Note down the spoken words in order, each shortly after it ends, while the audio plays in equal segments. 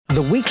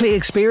The Weekly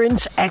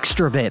Experience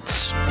Extra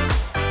Bits.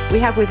 We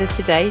have with us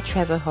today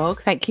Trefor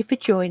Hogg. Thank you for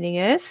joining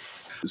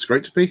us. It's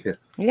great to be here.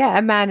 Yeah,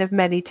 a man of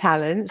many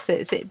talents.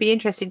 It'd be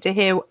interesting to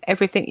hear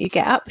everything you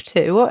get up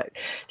to.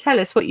 Tell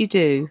us what you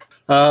do.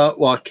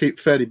 Well, I keep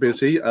fairly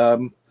busy.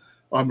 I'm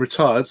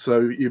retired,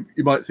 so you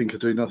might think I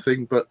do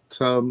nothing, but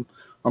I'm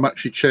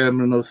actually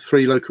chairman of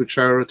 3 local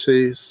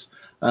charities,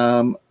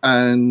 and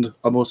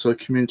I'm also a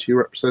community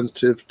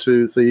representative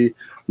to the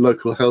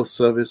local health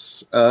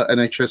service,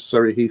 NHS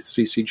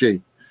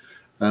CCG.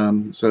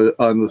 So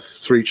the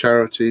 3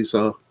 charities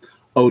are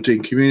Old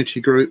Dean Community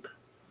Group,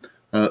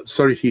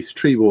 Surrey Heath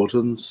Tree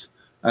Wardens,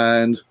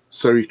 and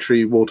Surrey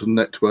Tree Warden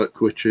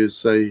Network, which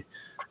is a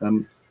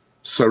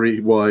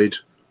Surrey-wide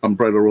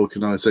umbrella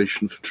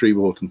organisation for tree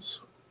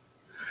wardens.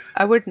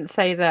 I wouldn't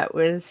say that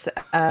was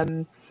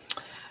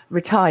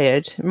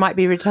retired. It might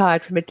be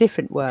retired from a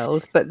different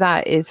world, but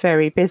that is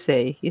very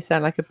busy. You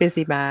sound like a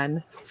busy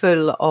man,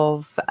 full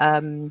of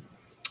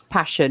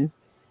passion.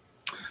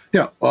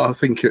 Yeah, well, I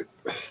think it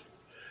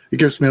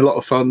gives me a lot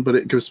of fun, but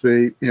it gives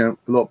me a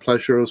lot of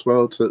pleasure as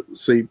well to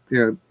see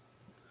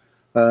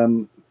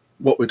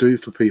what we do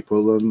for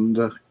people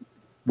and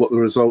what the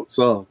results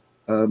are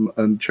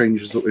and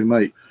changes that we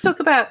make.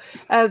 Talk about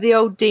the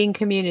Old Dean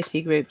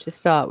Community Group to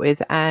start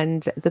with,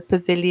 and the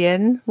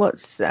Pavilion. For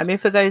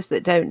those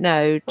that don't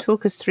know,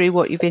 talk us through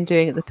what you've been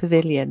doing at the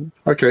Pavilion.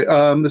 Okay,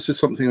 this is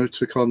something I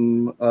took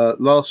on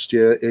last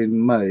year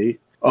in May.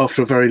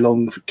 After a very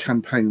long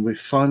campaign, we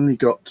finally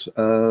got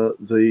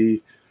the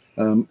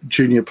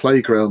junior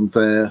playground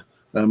there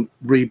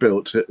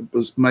rebuilt. It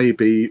was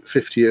maybe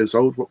 50 years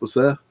old, what was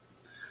there.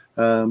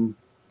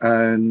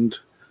 And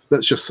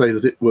let's just say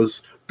that it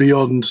was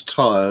beyond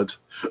tired.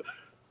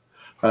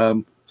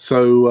 We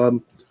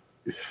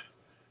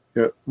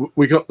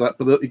got that,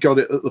 but we got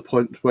it at the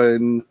point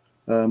when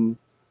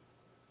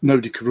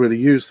nobody could really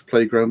use the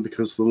playground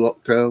because of the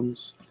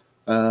lockdowns.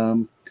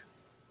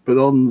 But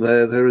on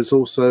there is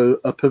also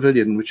a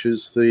pavilion, which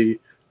is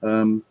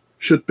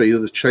should be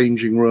the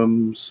changing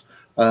rooms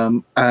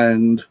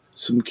and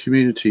some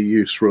community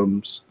use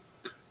rooms.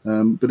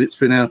 But it's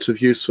been out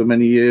of use for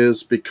many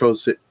years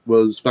because it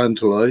was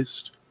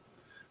vandalised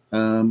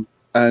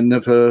and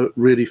never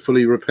really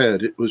fully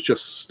repaired. It was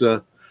just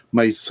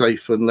made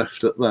safe and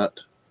left at that.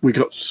 We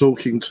got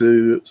talking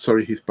to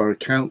Surrey Heath Borough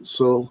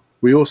Council.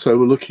 We also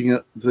were looking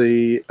at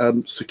the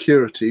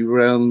security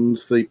around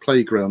the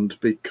playground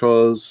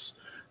because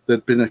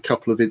there'd been a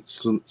couple of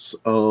incidents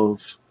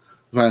of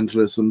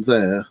vandalism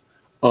there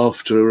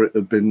after it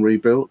had been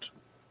rebuilt.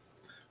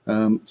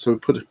 So we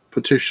put a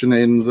petition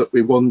in that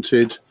we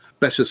wanted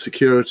better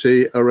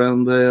security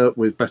around there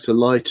with better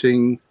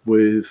lighting,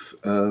 with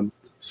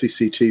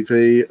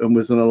CCTV and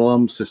with an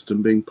alarm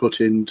system being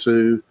put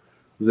into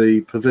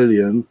the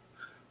pavilion.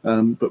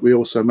 But we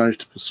also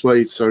managed to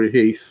persuade Surrey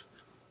Heath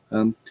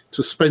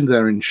to spend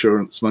their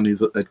insurance money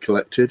that they'd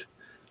collected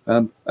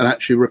and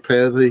actually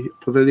repair the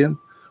pavilion.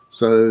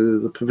 So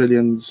the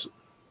pavilion's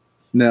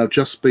now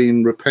just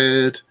been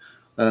repaired,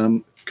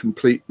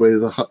 complete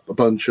with a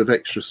bunch of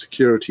extra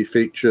security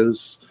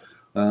features.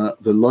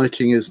 The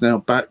lighting is now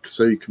back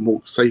so you can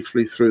walk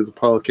safely through the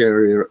park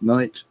area at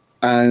night.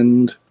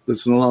 And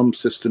there's an alarm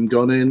system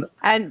gone in.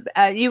 And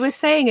you were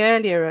saying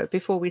earlier,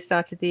 before we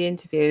started the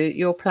interview,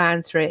 your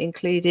plans for it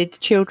included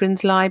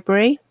children's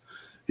library.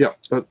 Yeah,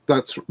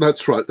 that's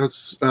right.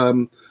 That's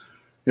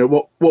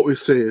what we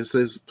see is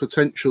there's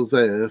potential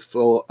there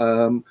for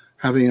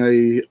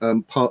having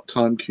a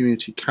part-time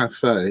community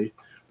cafe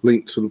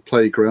linked to the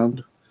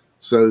playground,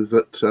 so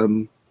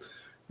that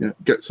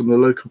get some of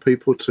the local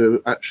people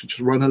to actually just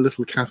run a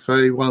little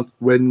cafe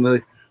when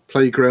the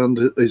playground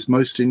is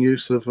most in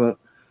use of an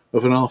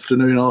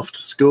afternoon after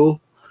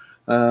school,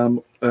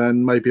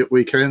 and maybe at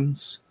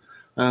weekends,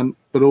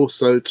 but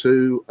also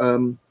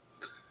to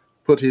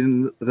put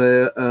in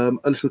there a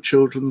little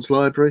children's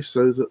library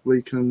so that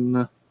we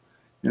can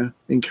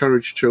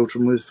encourage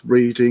children with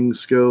reading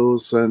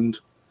skills and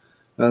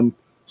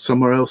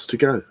somewhere else to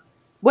go.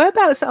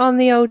 Whereabouts on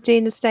the Old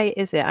Dean estate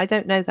is it? I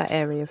don't know that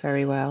area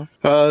very well.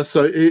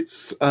 So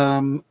it's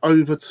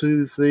over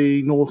to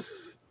the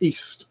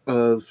northeast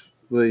of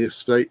the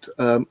estate,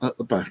 at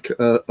the back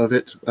of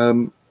it.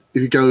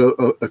 If you go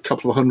a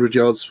couple of 100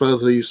 yards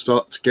further, you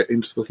start to get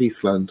into the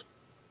heathland.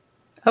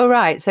 Oh,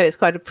 right. So it's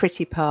quite a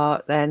pretty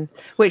part then,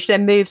 which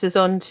then moves us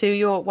on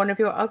to one of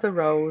your other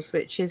roles,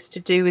 which is to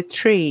do with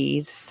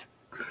trees.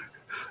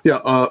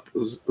 Yeah,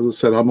 as I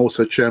said, I'm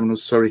also chairman of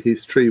Surrey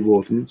Heath Tree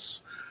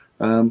Wardens.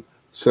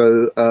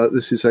 So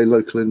this is a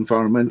local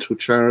environmental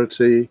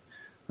charity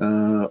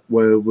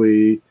where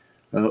we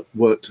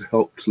work to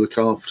help to look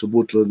after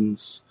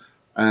woodlands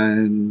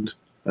and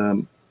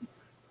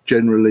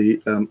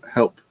generally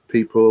help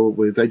people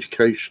with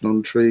education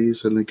on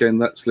trees. And again,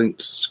 that's linked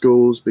to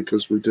schools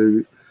because we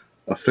do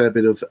a fair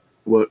bit of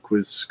work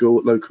with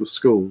local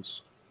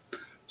schools.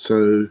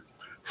 So,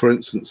 for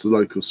instance, the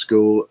local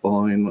school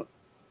in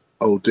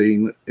Old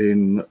Dean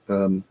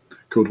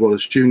called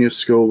Wallace Junior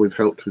School, we've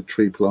helped with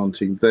tree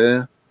planting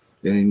there.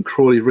 In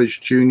Crawley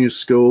Ridge Junior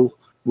School,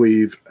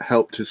 We've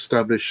helped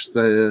establish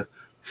their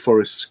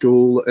forest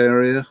school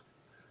area,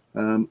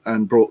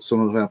 and brought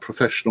some of our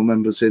professional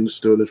members in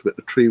to do a little bit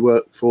of tree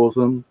work for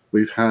them.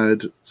 We've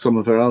had some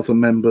of our other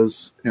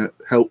members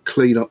help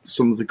clean up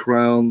some of the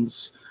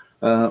grounds,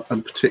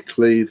 and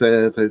particularly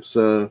there's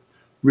a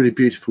really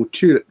beautiful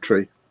tulip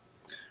tree,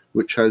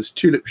 which has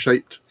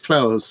tulip-shaped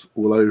flowers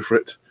all over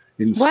it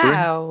in spring.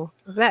 Wow,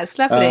 that's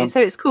lovely. So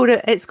it's called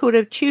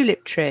a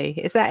tulip tree.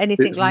 Is that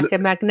anything like a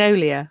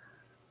magnolia?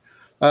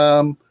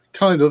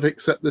 Kind of,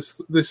 except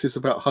this is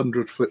about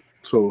 100 foot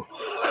tall.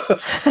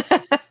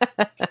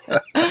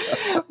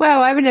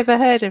 Well, I've never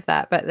heard of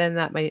that, but then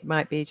that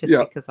might be just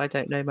because I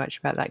don't know much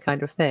about that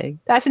kind of thing.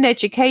 That's an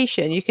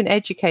education. You can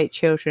educate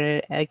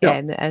children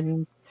again,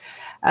 and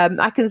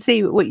I can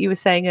see what you were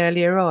saying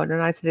earlier on,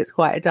 and I said it's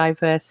quite a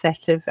diverse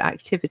set of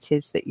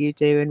activities that you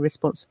do and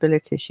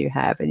responsibilities you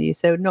have, and you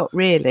said not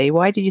really.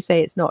 Why did you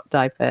say it's not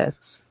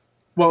diverse?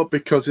 Well,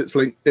 because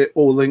it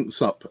all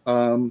links up.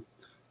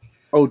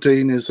 Old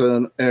Dean is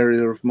an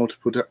area of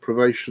multiple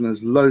deprivation.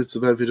 There's loads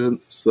of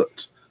evidence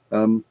that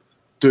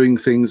doing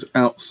things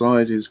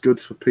outside is good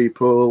for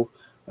people,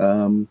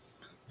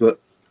 that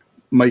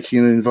making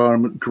an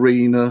environment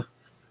greener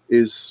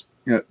is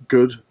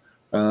good.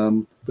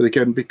 But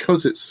again,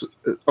 because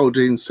Old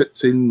Dean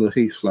sits in the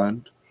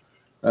heathland,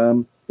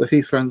 the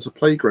heathland's a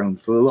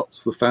playground for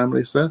lots of the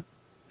families there.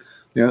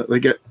 They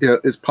get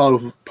it's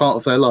part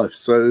of their life.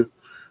 So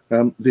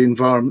the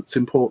environment's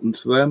important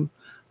to them.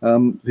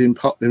 The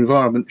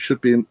environment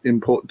should be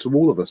important to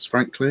all of us,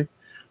 frankly.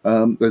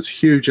 There's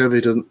huge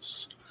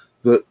evidence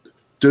that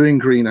doing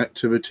green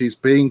activities,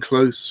 being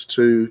close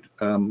to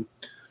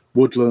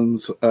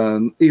woodlands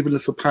and even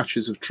little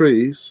patches of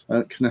trees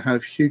can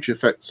have huge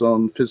effects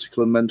on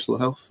physical and mental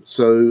health.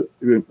 So,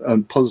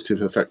 and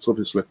positive effects,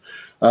 obviously.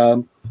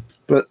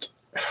 But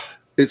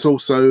it's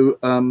also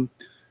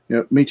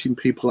meeting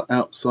people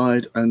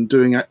outside and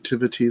doing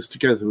activities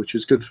together, which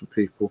is good for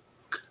people.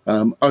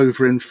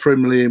 Over in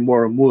Frimley in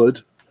Warren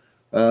Wood,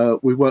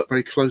 we work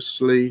very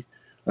closely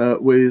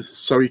with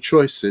Surrey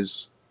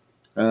Choices,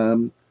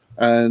 and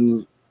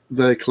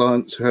their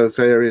clients who have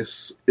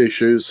various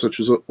issues such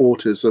as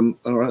autism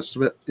and the rest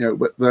of it.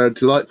 They're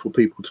delightful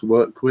people to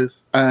work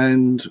with,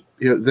 and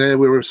there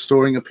we're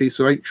restoring a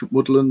piece of ancient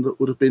woodland that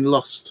would have been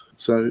lost.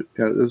 So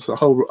there's a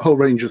whole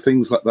range of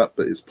things like that,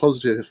 but it's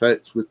positive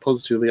effects with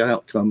positive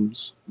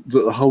outcomes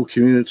that the whole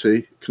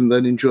community can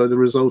then enjoy the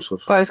result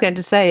of. Well, I was going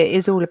to say it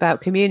is all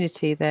about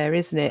community there,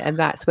 isn't it? And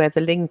that's where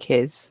the link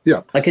is.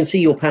 Yeah, I can see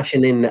your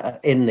passion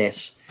in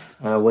this.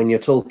 When you're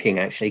talking,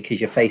 actually,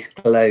 because your face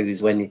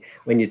glows when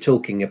you're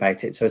talking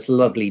about it. So it's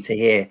lovely to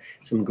hear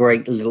some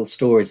great little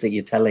stories that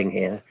you're telling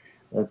here.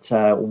 But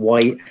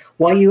why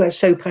are you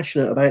so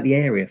passionate about the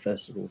area,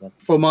 first of all, then?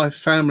 Well, my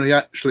family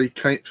actually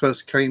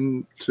first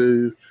came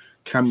to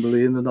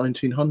Camberley in the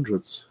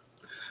 1900s,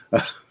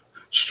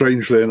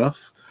 strangely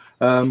enough.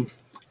 So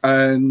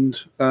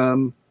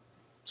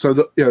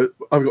that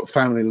I've got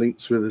family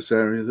links with this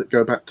area that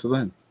go back to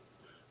then.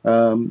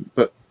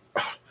 But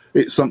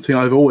it's something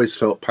I've always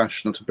felt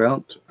passionate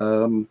about.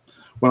 When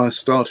I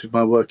started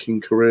my working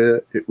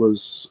career, it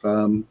was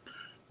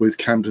with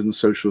Camden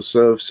Social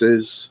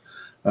Services.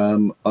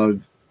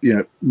 I've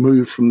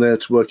moved from there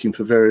to working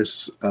for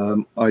various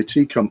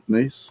IT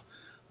companies.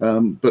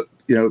 But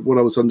what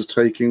I was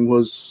undertaking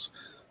was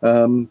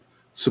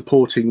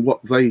supporting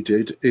what they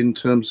did in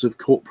terms of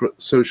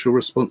corporate social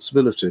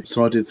responsibility.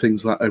 So I did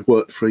things like I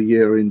worked for a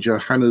year in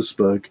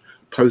Johannesburg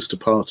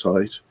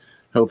post-apartheid,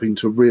 helping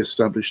to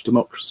re-establish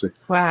democracy.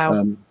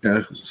 Wow.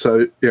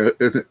 So you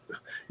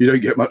don't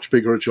get much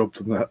bigger a job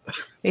than that.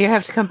 You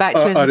have to come back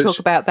to it and talk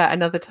about that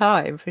another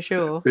time, for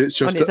sure. It's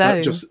just on its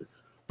own.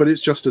 But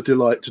it's just a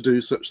delight to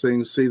do such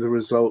things, see the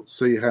results,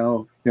 see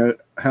how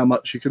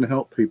much you can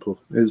help people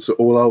is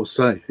all I will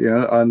say.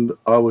 And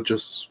I would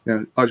just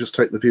I just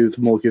take the view: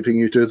 the more giving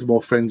you do, the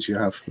more friends you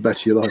have, the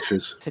better your life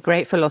is. It's a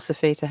great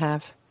philosophy to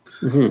have.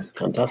 Mm-hmm.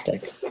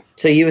 Fantastic.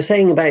 So you were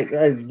saying about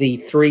the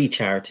 3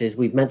 charities.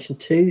 We've mentioned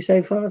 2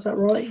 so far, is that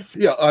right?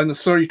 Yeah, and the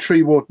Surrey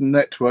Tree Warden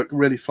Network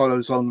really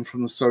follows on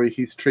from the Surrey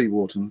Heath Tree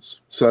Wardens.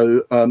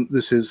 So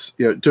this is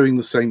doing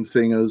the same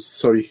thing as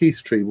Surrey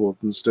Heath Tree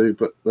Wardens do,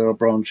 but there are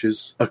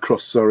branches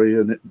across Surrey,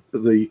 and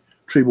the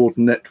Tree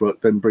Warden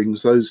Network then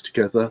brings those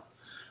together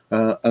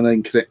and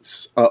then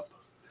connects up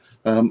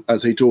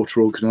as a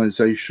daughter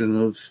organisation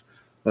of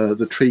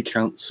the Tree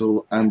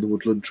Council and the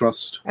Woodland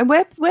Trust. And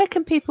where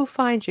can people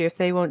find you if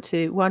they want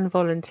to, one,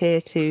 volunteer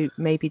to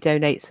maybe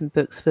donate some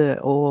books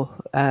or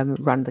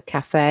run the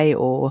cafe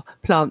or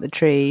plant the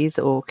trees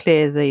or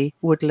clear the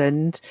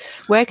woodland?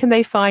 Where can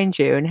they find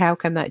you, and how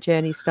can that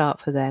journey start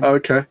for them?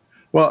 Okay.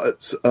 Well,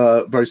 it's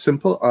very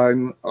simple.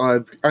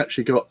 I've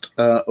actually got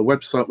a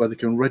website where they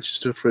can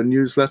register for a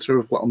newsletter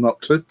of what I'm up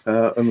to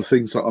and the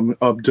things that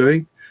I'm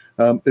doing.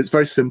 It's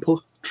very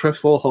simple.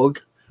 Trefor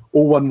Hogg,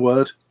 all one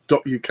word,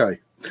 .uk.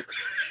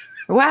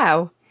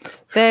 Wow.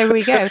 There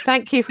we go.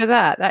 Thank you for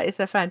that. That is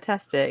a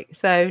fantastic.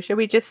 So shall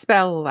we just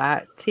spell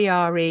that?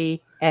 TREFOR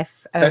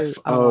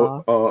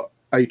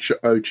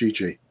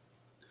FORHOGG.uk.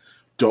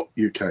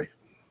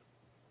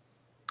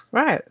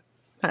 Right.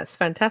 That's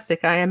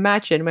fantastic. I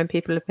imagine when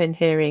people have been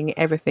hearing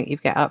everything you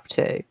get up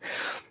to,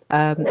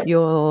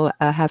 you'll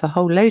have a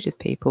whole load of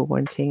people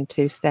wanting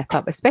to step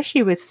up,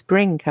 especially with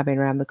spring coming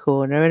around the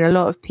corner. And a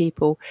lot of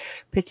people,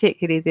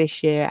 particularly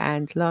this year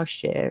and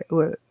last year,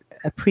 will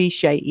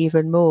appreciate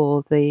even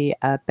more the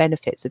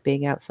benefits of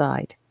being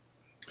outside.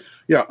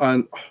 Yeah,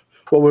 and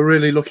well, we're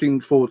really looking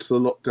forward to the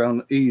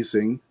lockdown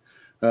easing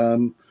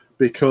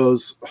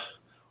because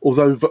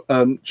although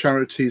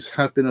charities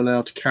have been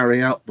allowed to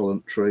carry out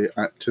voluntary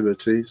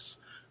activities,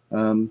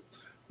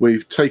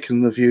 we've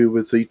taken the view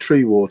with the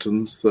tree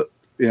wardens that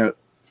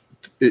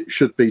it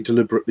should be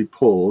deliberately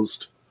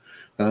paused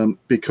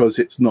because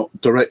it's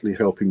not directly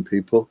helping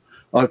people.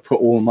 I've put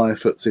all my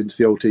efforts into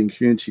the Old Dean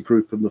Community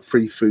Group and the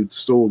free food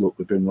stall that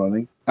we've been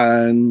running.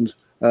 And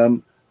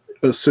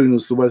as soon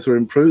as the weather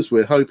improves,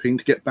 we're hoping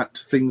to get back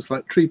to things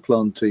like tree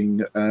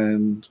planting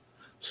and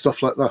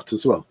stuff like that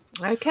as well.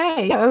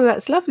 Okay. Oh,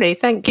 that's lovely.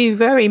 Thank you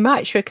very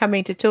much for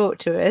coming to talk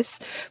to us.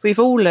 We've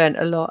all learnt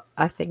a lot,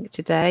 I think,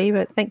 today,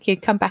 but thank you.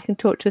 Come back and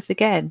talk to us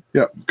again.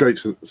 Yeah, great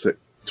to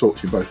talk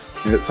to you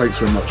both. Yeah, thanks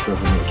very much for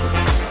having me.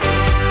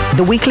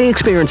 The Weekly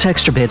Experience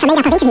Extra Bits. Made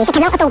up of interviews that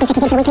cannot all be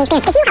fitted into the Weekly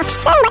Experience because you have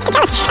so much to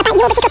tell us about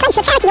your particular place,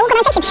 your charity, your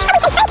organisation, and we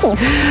say thank you.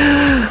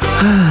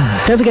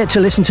 Don't forget to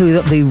listen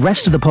to the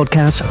rest of the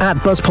podcast at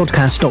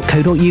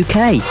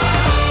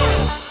buzzpodcast.co.uk.